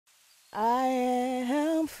I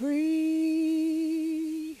am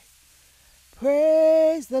free.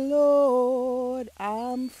 Praise the Lord,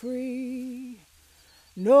 I'm free.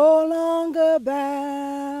 No longer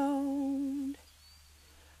bound.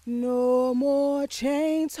 No more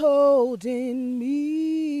chains holding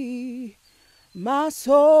me. My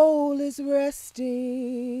soul is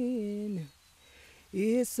resting.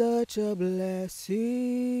 It's such a blessing.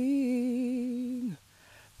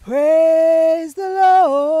 Praise the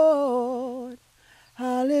Lord.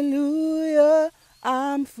 Hallelujah.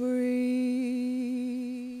 I'm free.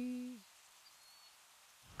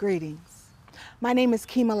 Greetings. My name is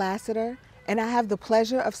Kima Lassiter, and I have the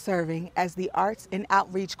pleasure of serving as the Arts and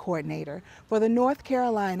Outreach Coordinator for the North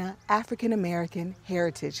Carolina African American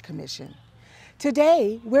Heritage Commission.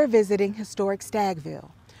 Today, we're visiting Historic Stagville,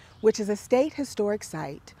 which is a state historic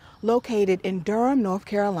site located in Durham, North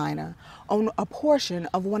Carolina, on a portion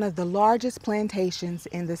of one of the largest plantations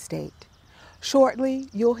in the state. Shortly,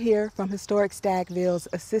 you'll hear from Historic Stagville's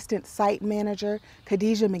Assistant Site Manager,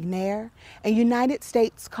 Khadijah McNair, and United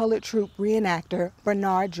States Colored Troop reenactor,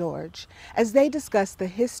 Bernard George, as they discuss the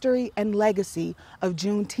history and legacy of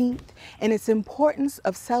Juneteenth and its importance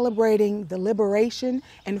of celebrating the liberation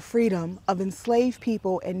and freedom of enslaved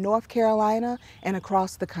people in North Carolina and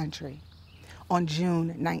across the country on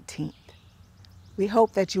June 19th. We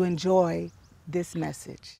hope that you enjoy this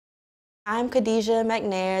message. I'm Khadijah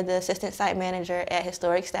McNair, the Assistant Site Manager at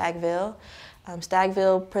Historic Stagville.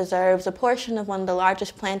 Stagville preserves a portion of one of the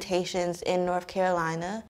largest plantations in North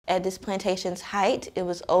Carolina. At this plantation's height, it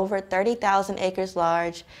was over 30,000 acres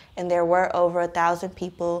large, and there were over 1,000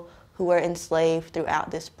 people who were enslaved throughout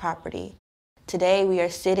this property. Today, we are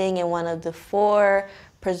sitting in one of the 4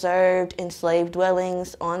 preserved enslaved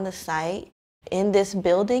dwellings on the site. In this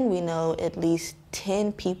building, we know at least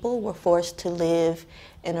 10 people were forced to live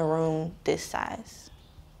in a room this size.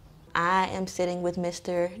 I am sitting with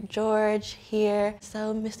Mr. George here.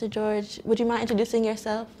 So, Mr. George, would you mind introducing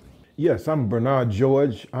yourself? Yes, I'm Bernard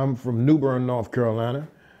George. I'm from New Bern, North Carolina.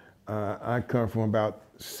 I come from about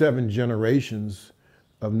 7 generations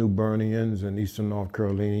of New Bernians and Eastern North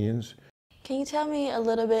Carolinians. Can you tell me a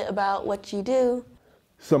little bit about what you do?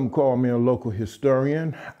 Some call me a local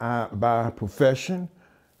historian. By profession,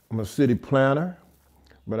 I'm a city planner,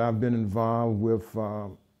 but I've been involved with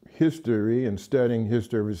history and studying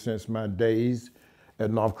history since my days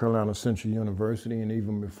at North Carolina Central University and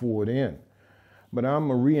even before then. But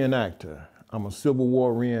I'm a reenactor. I'm a Civil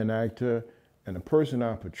War reenactor, and the person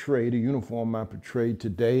I portray, the uniform I portray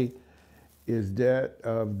today, is that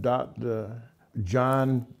of Dr.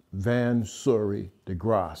 John Van Surrey de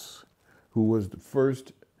Grasse, who was the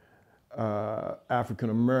first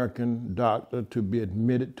African-American doctor to be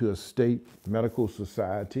admitted to a state medical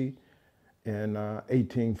society in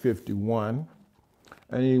 1851.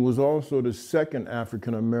 And he was also the second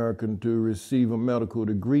African-American to receive a medical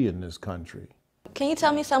degree in this country. Can you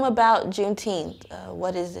tell me some about Juneteenth?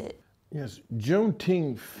 What is it? Yes,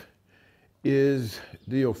 Juneteenth is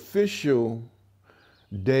the official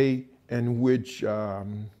day in which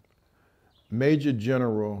Major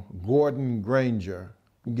General Gordon Granger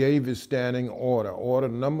gave his standing order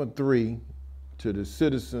number 3, to the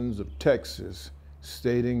citizens of Texas,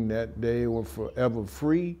 stating that they were forever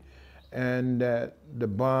free and that the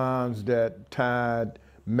bonds that tied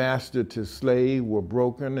master to slave were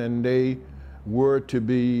broken, and they were to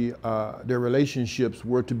be, their relationships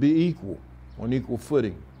were to be equal, on equal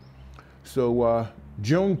footing. So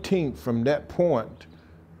Juneteenth from that point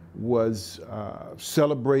was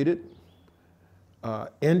celebrated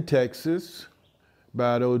in Texas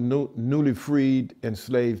by those newly freed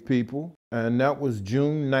enslaved people, and that was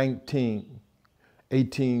June 19,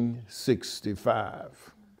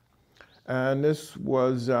 1865. And this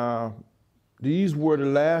was, these were the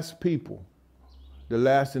last people, the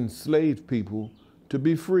last enslaved people to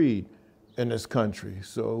be freed in this country.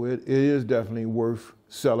 So it is definitely worth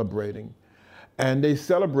celebrating. And they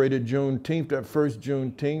celebrated Juneteenth, that first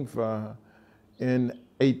Juneteenth in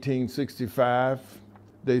 1865.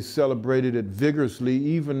 They celebrated it vigorously,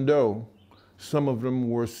 even though some of them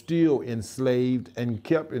were still enslaved and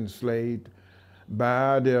kept enslaved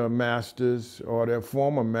by their masters or their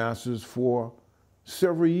former masters for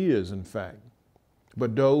several years, in fact.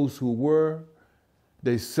 But those who were,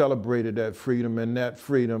 they celebrated that freedom, and that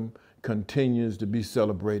freedom continues to be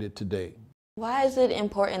celebrated today. Why is it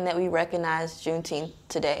important that we recognize Juneteenth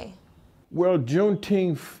today? Well,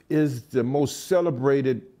 Juneteenth is the most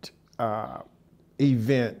celebrated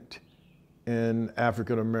event in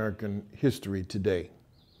African American history today.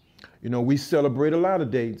 You know, we celebrate a lot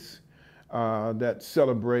of dates that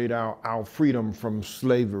celebrate our freedom from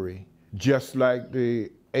slavery, just like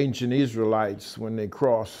the ancient Israelites, when they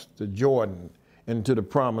crossed the Jordan into the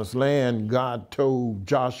promised land, God told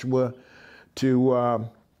Joshua to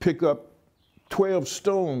pick up 12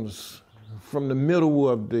 stones from the middle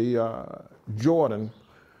of the Jordan,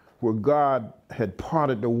 where God had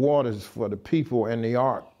parted the waters for the people and the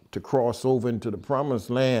ark to cross over into the promised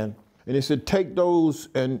land. And he said, take those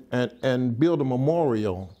and build a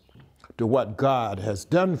memorial to what God has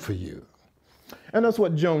done for you. And that's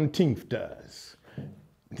what Juneteenth does.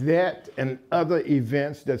 That and other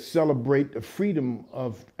events that celebrate the freedom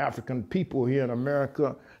of African people here in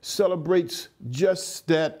America celebrates just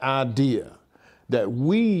that idea that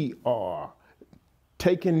we are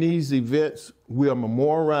taking these events, we are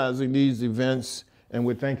memorializing these events, and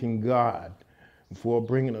we're thanking God for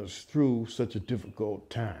bringing us through such a difficult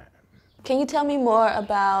time. Can you tell me more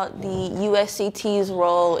about the USCT's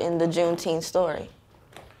role in the Juneteenth story?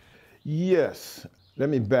 Yes. Let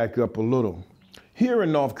me back up a little. Here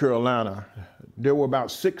in North Carolina, there were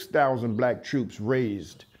about 6,000 black troops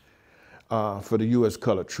raised for the U.S.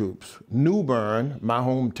 colored troops. New Bern, my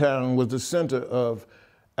hometown, was the center of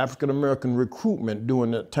African-American recruitment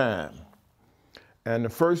during that time. And the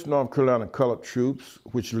first North Carolina colored troops,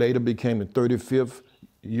 which later became the 35th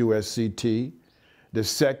USCT, the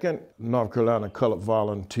second North Carolina colored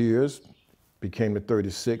volunteers became the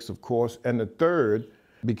 36th, of course, and the third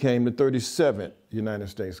became the 37th United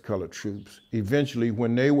States colored troops. Eventually,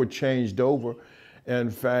 when they were changed over,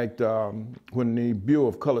 in fact, when the Bureau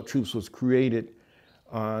of Colored Troops was created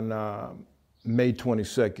on May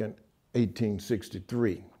 22nd,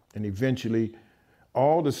 1863, and eventually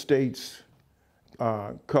all the states'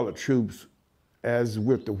 colored troops, as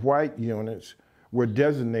with the white units, were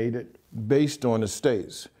designated based on the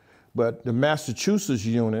states. But the Massachusetts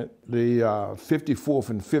unit, the 54th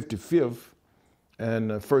and 55th,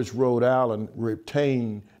 and the 1st Rhode Island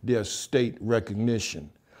retained their state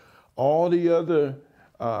recognition. All the other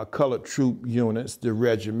colored troop units, the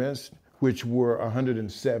regiments, which were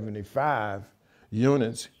 175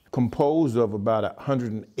 units, composed of about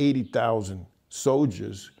 180,000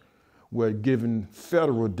 soldiers, were given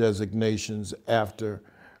federal designations after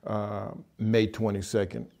May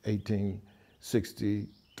 22nd,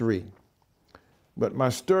 1863. But my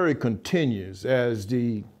story continues as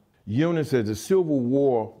the units, as the Civil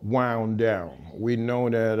War wound down. We know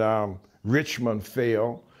that Richmond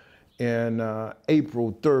fell in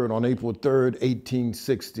April 3rd, on April 3rd,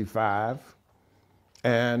 1865.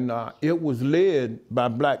 And it was led by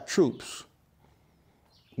black troops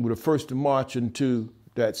who were the first to march into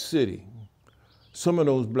that city. Some of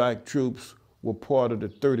those black troops were part of the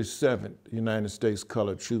 37th United States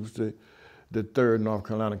Colored Troops, the 3rd North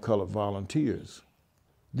Carolina Colored Volunteers.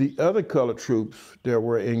 The other colored troops that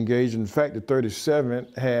were engaged, in fact, the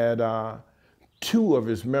 37th had 2 of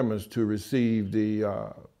its members to receive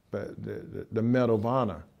the Medal of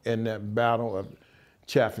Honor in that battle of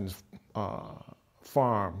Chaffin's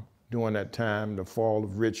Farm during that time, the fall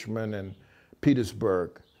of Richmond and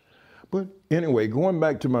Petersburg. But anyway, going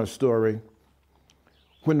back to my story,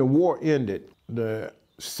 when the war ended, the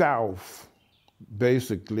South,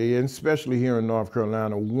 basically, and especially here in North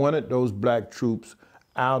Carolina, wanted those black troops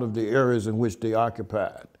out of the areas in which they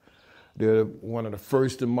occupied. They're one of the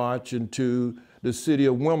first to march into the city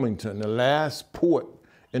of Wilmington, the last port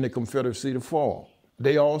in the Confederacy to fall.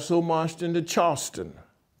 They also marched into Charleston,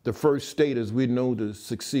 the first state, as we know, to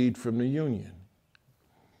secede from the Union.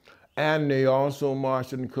 And they also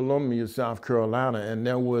marched in Columbia, South Carolina, and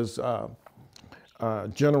there was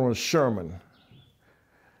General Sherman.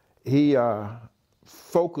 He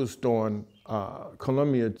focused on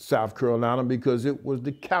Columbia, South Carolina, because it was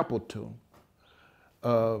the capital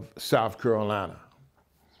of South Carolina.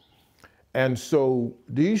 And so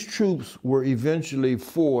these troops were eventually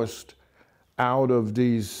forced out of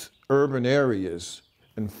these urban areas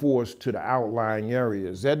and forced to the outlying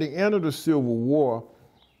areas. At the end of the Civil War,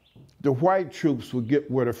 the white troops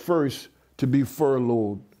were the first to be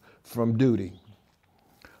furloughed from duty.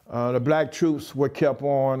 The black troops were kept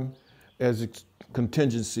on as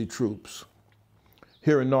contingency troops.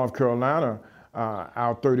 Here in North Carolina,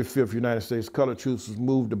 our 35th United States Colored Troops was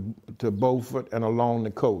moved to Beaufort and along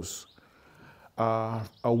the coast,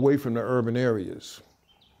 away from the urban areas.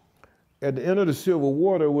 At the end of the Civil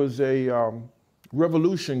War, there was a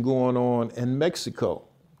revolution going on in Mexico,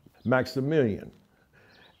 Maximilian.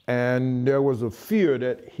 And there was a fear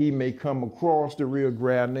that he may come across the Rio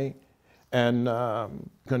Grande and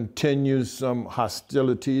continue some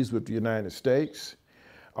hostilities with the United States.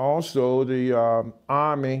 Also, the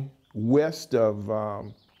army west of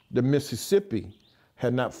the Mississippi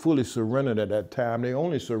had not fully surrendered at that time. They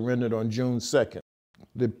only surrendered on June 2nd.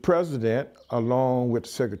 the president, along with the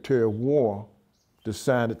Secretary of War,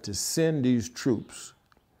 decided to send these troops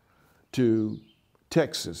to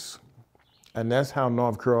Texas. And that's how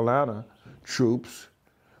North Carolina troops,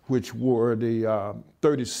 which were the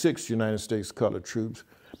 36th United States colored troops,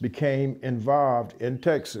 became involved in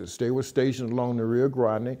Texas. They were stationed along the Rio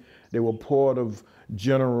Grande. They were part of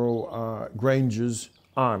General Granger's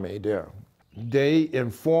army there. They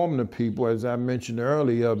informed the people, as I mentioned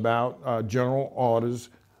earlier, about General Orders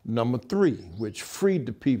Number 3, which freed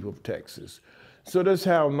the people of Texas. So that's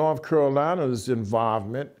how North Carolina's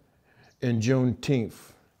involvement in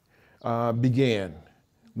Juneteenth began,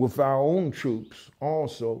 with our own troops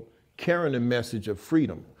also carrying the message of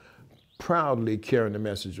freedom, proudly carrying the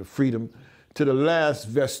message of freedom to the last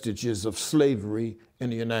vestiges of slavery in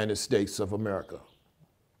the United States of America.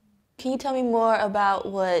 Can you tell me more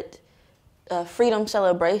about what freedom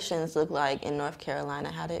celebrations look like in North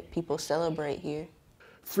Carolina? How did people celebrate here?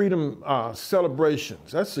 Freedom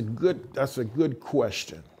celebrations, that's a good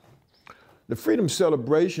question. The freedom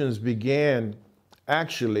celebrations began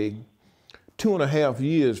actually 2.5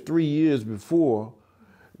 years, 3 years before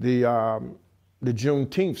the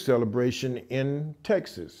Juneteenth celebration in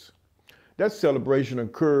Texas. That celebration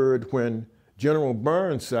occurred when General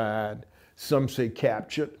Burnside, some say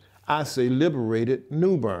captured, I say liberated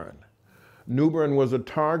New Bern. New Bern was a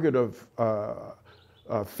target of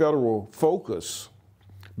federal focus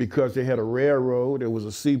because they had a railroad, it was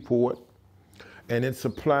a seaport, and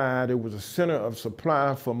it was a center of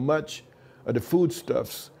supply for much of the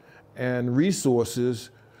foodstuffs and resources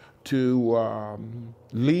to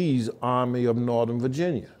Lee's Army of Northern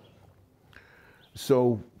Virginia.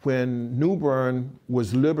 So when New Bern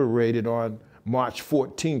was liberated on March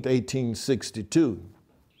 14th, 1862,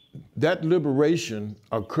 that liberation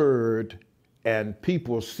occurred and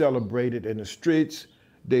people celebrated in the streets.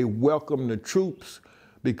 They welcomed the troops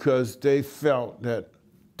because they felt that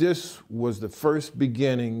this was the first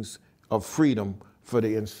beginnings of freedom for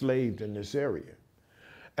the enslaved in this area.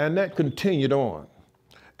 And that continued on.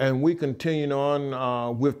 And we continued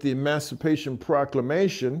on with the Emancipation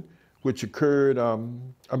Proclamation, which occurred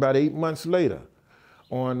about 8 months later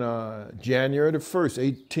on January the 1st,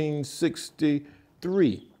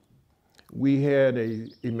 1863. We had an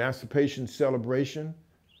emancipation celebration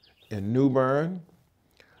in New Bern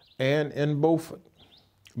and in Beaufort.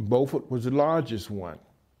 Beaufort was the largest one.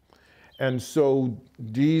 And so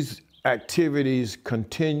these activities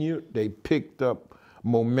continued, they picked up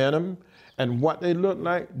momentum, and what they looked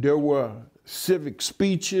like, there were civic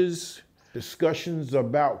speeches, discussions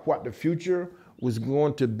about what the future was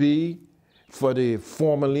going to be for the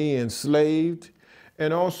formerly enslaved,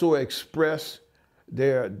 and also express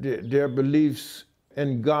their beliefs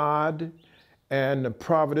in God and the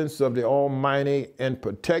providence of the Almighty in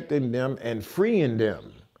protecting them and freeing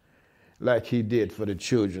them like he did for the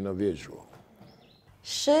children of Israel.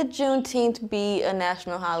 Should Juneteenth be a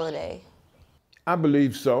national holiday? I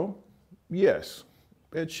believe so, yes.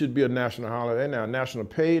 It should be a national holiday. Now, a national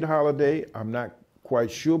paid holiday, I'm not quite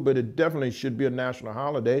sure, but it definitely should be a national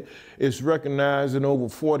holiday. It's recognized in over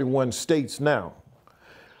 41 states now.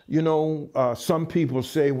 You know, some people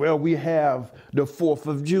say, well, we have the 4th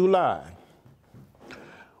of July.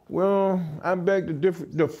 Well, I beg to differ.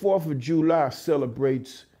 The 4th of July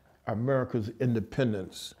celebrates America's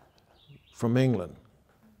independence from England.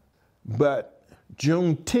 But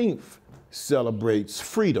Juneteenth celebrates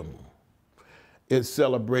freedom. It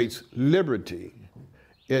celebrates liberty.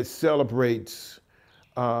 It celebrates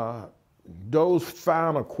those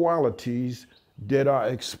final qualities that are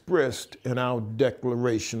expressed in our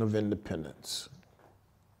Declaration of Independence.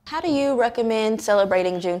 How do you recommend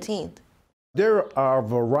celebrating Juneteenth? There are a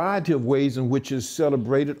variety of ways in which it's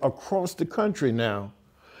celebrated across the country now.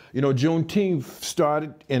 You know, Juneteenth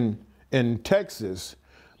started in Texas,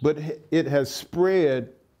 but it has spread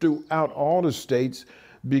throughout all the states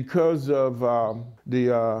because of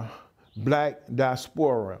the black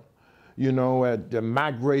diaspora, you know, at the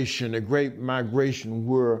migration, the Great Migration,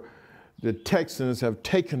 where the Texans have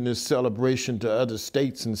taken this celebration to other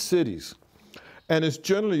states and cities. And it's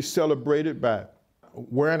generally celebrated by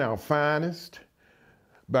wearing our finest,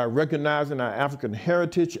 by recognizing our African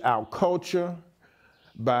heritage, our culture,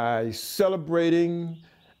 by celebrating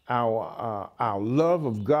our love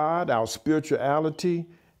of God, our spirituality,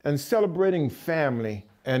 and celebrating family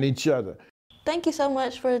and each other. Thank you so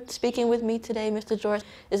much for speaking with me today, Mr. George.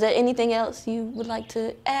 Is there anything else you would like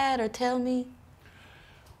to add or tell me?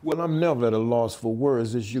 Well, I'm never at a loss for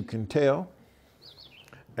words, as you can tell.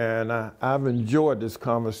 And I've enjoyed this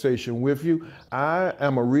conversation with you. I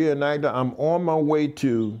am a reenactor. I'm on my way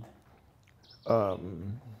to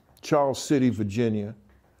Charles City, Virginia,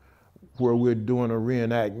 where we're doing a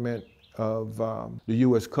reenactment of the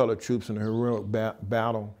U.S. colored troops in the heroic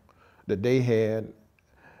battle that they had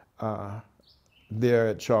there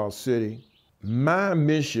at Charles City. My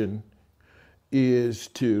mission is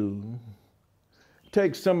to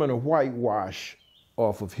take some of the whitewash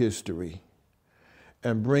off of history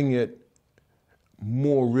and bring it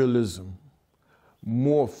more realism,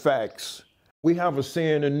 more facts. We have a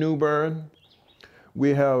saying in New Bern,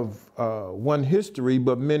 we have one history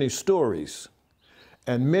but many stories.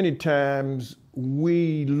 And many times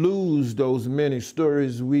we lose those many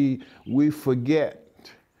stories. We forget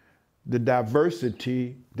the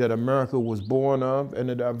diversity that America was born of and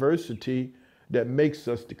the diversity that makes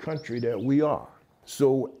us the country that we are.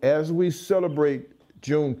 So as we celebrate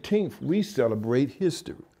Juneteenth, we celebrate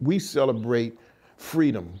history. We celebrate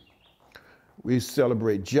freedom. We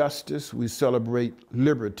celebrate justice. We celebrate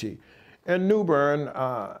liberty. In New Bern,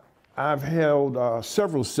 I've held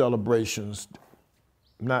several celebrations.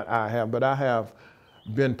 Not I have, but I have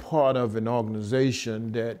been part of an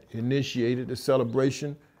organization that initiated the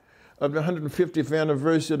celebration of the 150th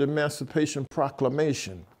anniversary of the Emancipation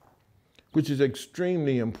Proclamation, which is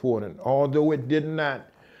extremely important. Although it did not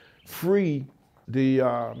free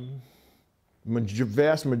the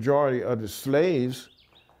vast majority of the slaves,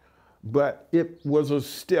 but it was a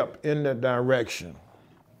step in that direction.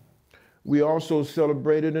 We also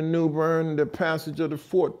celebrated in New Bern the passage of the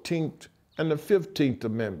 14th and the 15th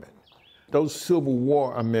Amendment. Those Civil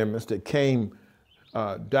War amendments that came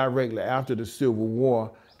directly after the Civil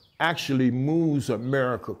War actually moves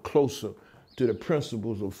America closer to the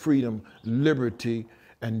principles of freedom, liberty,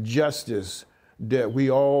 and justice that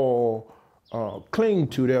we all cling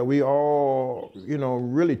to, that we all,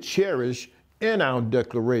 really cherish in our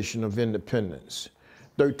Declaration of Independence.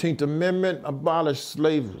 13th Amendment abolished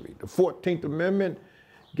slavery. The 14th Amendment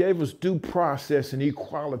gave us due process and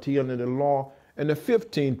equality under the law, and the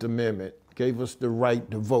 15th Amendment gave us the right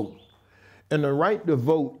to vote. And the right to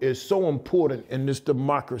vote is so important in this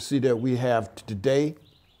democracy that we have today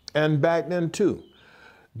and back then too.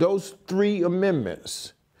 Those three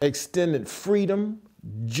amendments extended freedom,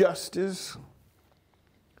 justice,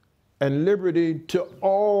 and liberty to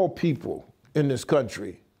all people in this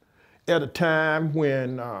country at a time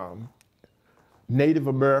when Native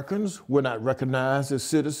Americans were not recognized as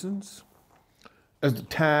citizens, at the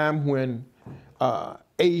time when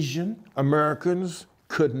Asian Americans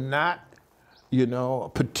could not,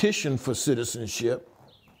 petition for citizenship,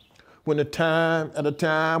 at a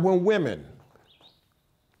time when women,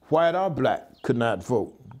 white or black, could not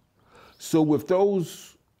vote. So with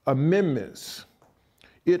those amendments,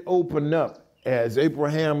 it opened up, as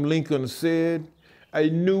Abraham Lincoln said, a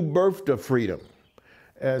new birth to freedom.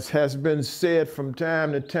 As has been said from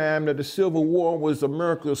time to time, that the Civil War was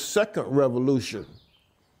America's second revolution.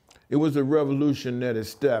 It was a revolution that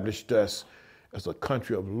established us as a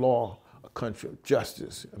country of law, a country of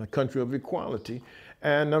justice, and a country of equality.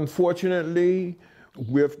 And unfortunately,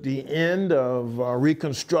 with the end of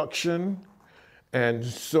Reconstruction and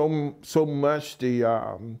so much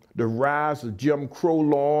the rise of Jim Crow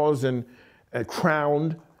laws and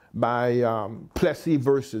crowned by Plessy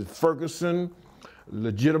versus Ferguson,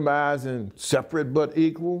 legitimizing separate but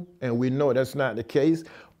equal, and we know that's not the case.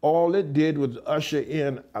 All it did was usher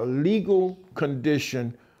in a legal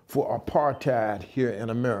condition for apartheid here in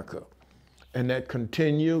America. And that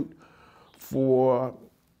continued for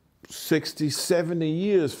 60, 70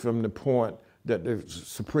 years from the point that the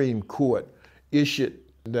Supreme Court issued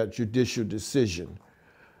that judicial decision.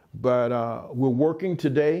 But we're working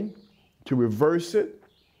today to reverse it.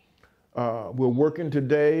 We're working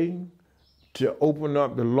today to open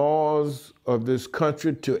up the laws of this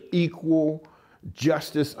country to equal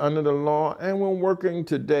justice under the law, and we're working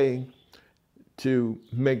today to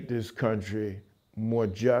make this country more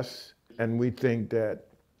just. And we think that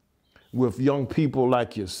with young people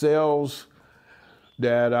like yourselves,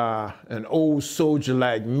 that an old soldier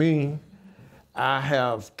like me, I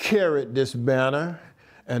have carried this banner,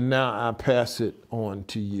 and now I pass it on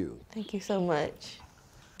to you. Thank you so much.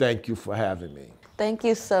 Thank you for having me. Thank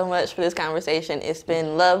you so much for this conversation. It's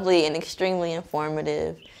been lovely and extremely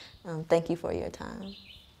informative. Thank you for your time.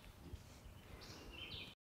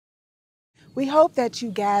 We hope that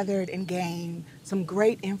you gathered and gained some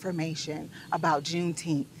great information about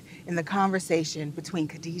Juneteenth in the conversation between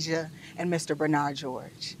Khadijah and Mr. Bernard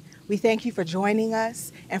George. We thank you for joining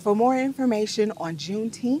us, and for more information on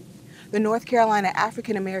Juneteenth, the North Carolina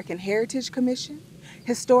African American Heritage Commission,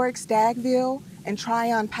 Historic Stagville, and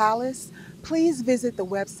Tryon Place, please visit the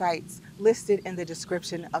websites listed in the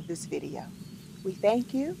description of this video. We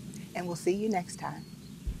thank you, and we'll see you next time.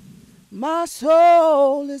 My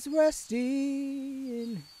soul is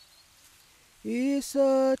resting. It's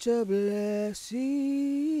such a blessing.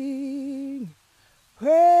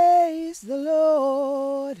 Praise the